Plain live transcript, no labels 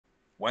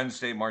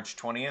Wednesday, March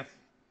 20th.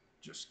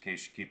 Just in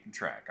case you're keeping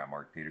track, I'm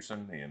Mark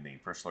Peterson in the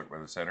First Alert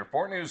Weather Center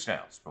for News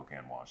Now,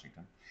 Spokane,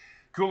 Washington.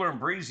 Cooler and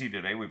breezy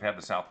today. We've had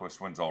the southwest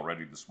winds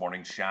already this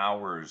morning.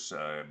 Showers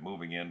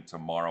moving in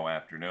tomorrow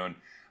afternoon.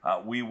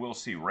 We will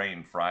see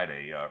rain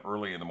Friday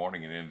early in the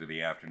morning and into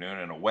the afternoon,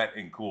 and a wet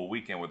and cool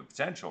weekend with the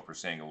potential for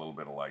seeing a little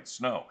bit of light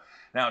snow.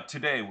 Now,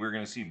 today we're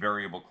going to see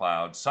variable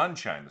clouds,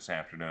 sunshine this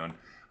afternoon.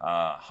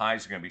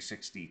 Highs are going to be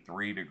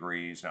 63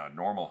 degrees. Now,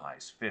 normal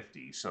highs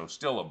 50, so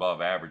still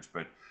above average,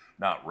 but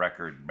not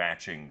record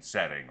matching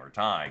setting or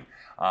tying.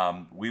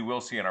 We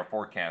will see in our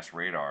forecast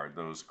radar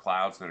those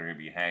clouds that are going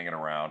to be hanging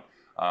around.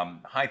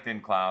 High thin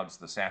clouds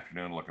this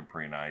afternoon looking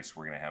pretty nice.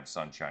 We're going to have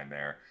sunshine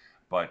there.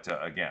 But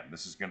again,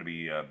 this is going to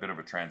be a bit of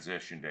a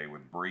transition day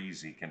with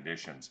breezy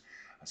conditions.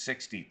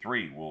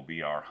 63 will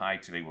be our high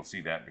today. We'll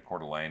see that in Coeur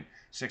d'Alene.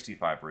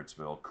 65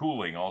 Brittsville.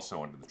 Cooling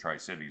also into the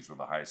Tri-Cities with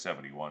a high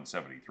 71,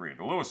 73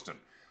 into Lewiston.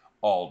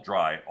 All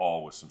dry,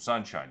 all with some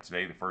sunshine.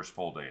 Today, the first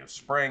full day of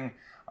spring.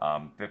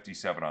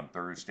 57 on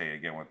Thursday,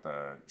 again with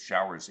the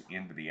showers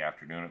into the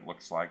afternoon, it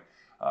looks like.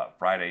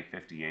 Friday,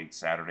 58.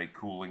 Saturday,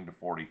 cooling to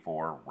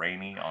 44.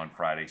 Rainy on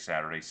Friday,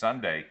 Saturday,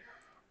 Sunday.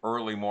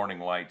 Early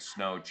morning light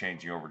snow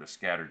changing over to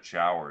scattered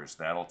showers.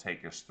 That'll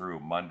take us through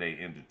Monday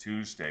into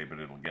Tuesday, but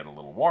it'll get a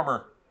little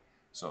warmer.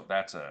 So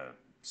that's a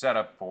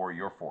setup for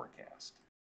your forecast.